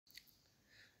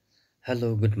Hello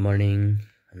good morning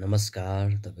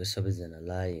नमस्कार तपाईँ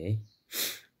सबैजनालाई है।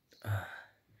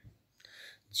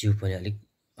 जिउ पनि अलिक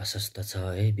अस्वस्थ छ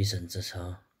है, बिसन्चो छ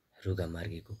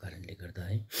रुगामार्गीको कारणले गर्दा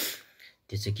है।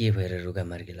 त्यो चाहिँ के भएर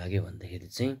रुगामार्गी लाग्यो भन्दाखेरि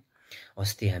चाहिँ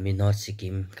अस्ति हामी नर्थ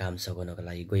सिक्किम काम सघाउनको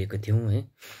लागि गएको थियौँ है।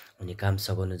 अनि काम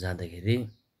सघाउन जाँदाखेरि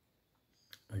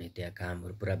अनि त्यहाँ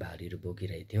कामहरू पुरा भारीहरू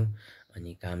बोकिरहेको थियौँ।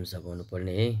 अनि काम सघाउनु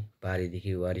पर्ने है,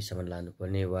 पारीदेखि वारीसम्म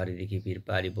लानुपर्ने, वारीदेखि फेरि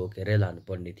पारी बोकेरै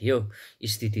लानुपर्ने थियो।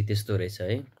 स्थिति त्यस्तो रहेछ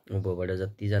है। उँभोबाट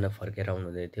जतिजना फर्केर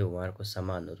आउनुहुँदै थियो उहाँहरूको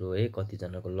सामानहरू है,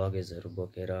 कतिजनाको लगेजहरू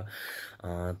बोकेर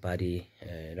पारी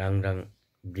राङराङ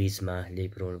ब्रिजमा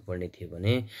ल्याइपुर्याउनु पर्ने थियो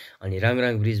भने अनि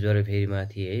राङराङ ब्रिजबाट फेरि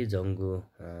माथि है जङ्गु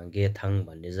गेथाङ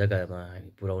भन्ने जग्गामा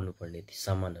हामी पुर्याउनु पर्ने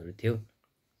सामानहरू थियो।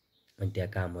 अनि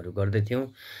त्यहाँ कामहरू गर्दै थियौँ।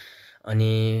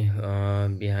 अनि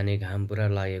बिहानै घाम पुरा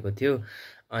लागेको थियो।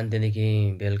 अनि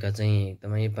त्यहाँदेखि बेलुका चाहिँ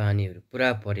एकदमै पानीहरू पुरा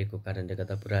परेको कारणले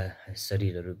गर्दा पुरा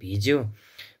शरीरहरू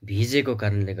भिजेको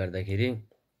कारणले गर्दाखेरि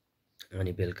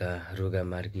अनि बेलुका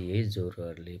रुगामार्गी है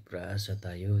ज्वरोहरूले पुरा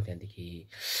सतायो।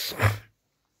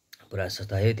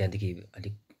 त्यहाँदेखि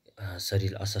अलिक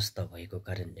शरीर अस्वस्थ भएको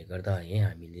कारणले गर्दा है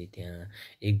हामीले त्यहाँ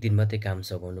एक दिन मात्रै काम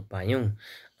सघाउनु पायौँ।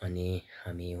 अनि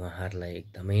हामी उहाँहरूलाई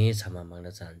एकदमै क्षमा माग्न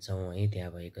चाहन्छौँ है,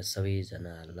 त्यहाँ भएका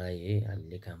सबैजनाहरूलाई है।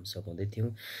 हामीले काम सघाउँदै थियौँ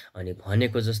अनि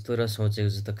भनेको जस्तो र सोचेको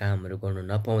जस्तो कामहरू गर्नु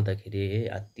नपाउँदाखेरि है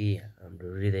अति हाम्रो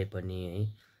हृदय पनि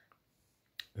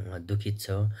है दुखित छ।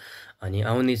 अनि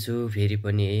आउनेछु फेरि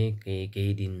पनि है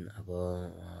केही दिन अब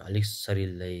अलिक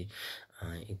शरीरलाई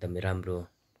एकदमै राम्रो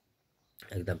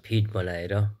एकदम फिट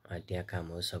बनाएर त्यहाँ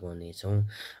कामहरू सघाउनेछौँ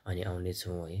अनि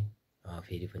आउनेछौँ है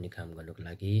फेरि पनि काम गर्नुको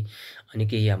लागि। अनि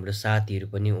केही हाम्रो साथीहरू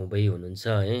पनि उँभै हुनुहुन्छ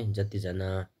है, जतिजना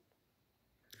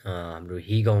हाम्रो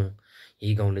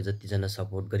हिगाउँले जतिजना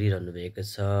सपोर्ट गरिरहनु भएको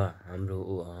छ हाम्रो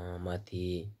माथि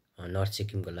नर्थ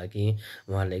सिक्किमको लागि,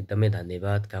 उहाँलाई एकदमै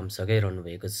धन्यवाद। काम सघाइरहनु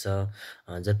भएको छ।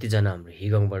 जतिजना हाम्रो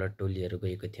हिगाउँबाट टोलीहरू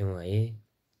गएको थियौँ है,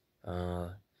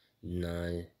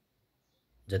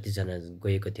 जतिजना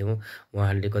गएको थियौँ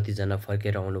उहाँहरूले कतिजना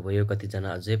फर्केर आउनुभयो, कतिजना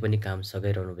अझै पनि काम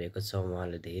सघाइरहनु भएको छ।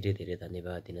 उहाँलाई धेरै धेरै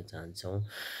धन्यवाद दिन चाहन्छौँ।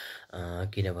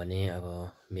 किनभने अब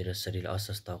मेरो शरीर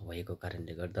अस्वस्थ भएको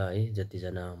कारणले गर्दा है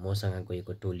जतिजना मसँग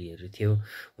गएको टोलीहरू थियो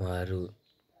उहाँहरू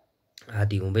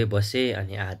आधी उँभै बसे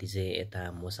अनि आधी चाहिँ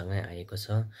यता मसँगै आएको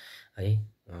छ है।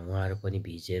 उहाँहरू पनि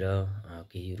भिजेर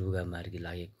केही रुगामार्गी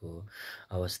लागेको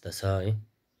अवस्था छ है।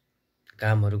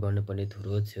 कामहरू गर्नुपर्ने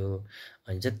थुप्रो थियो।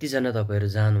 अनि जतिजना तपाईँहरू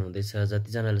जानुहुँदैछ,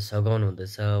 जतिजनाले सघाउनु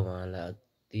हुँदैछ उहाँलाई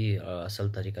अति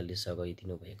असल तरिकाले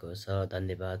सघाइदिनु भएको छ,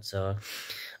 धन्यवाद छ।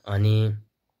 अनि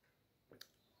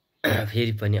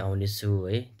फेरि पनि आउनेछु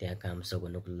है त्यहाँ काम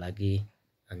सघाउनुको लागि।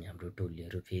 अनि हाम्रो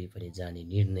टोलीहरू फेरि पनि जाने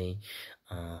निर्णय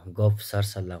गफ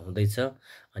सरसल्लाह हुँदैछ।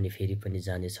 अनि फेरि पनि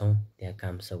जानेछौँ त्यहाँ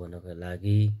काम सघाउनको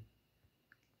लागि।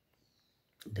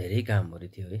 धेरै कामहरू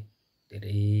थियो है,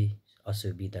 धेरै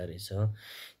असुविधा रहेछ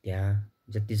त्यहाँ।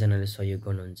 जतिजनाले सहयोग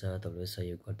गर्नुहुन्छ तपाईँले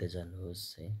सहयोग गर्दै जानुहोस्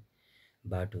है।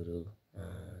 बाटोहरू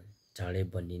चाँडै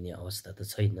बनिने अवस्था त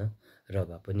छैन र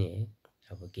भए पनि है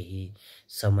अब केही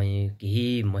समय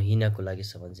केही महिनाको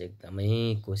लागिसम्म चाहिँ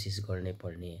एकदमै कोसिस गर्नै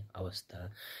पर्ने अवस्था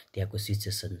त्यहाँको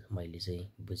सिचुएसन मैले चाहिँ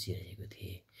बुझिरहेको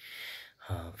थिएँ।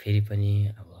 फेरि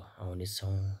पनि अब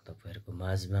आउनेछौँ तपाईँहरूको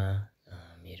माझमा।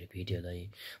 मेरो भिडियोलाई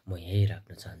म यहीँ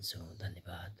राख्न चाहन्छु।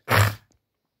 धन्यवाद।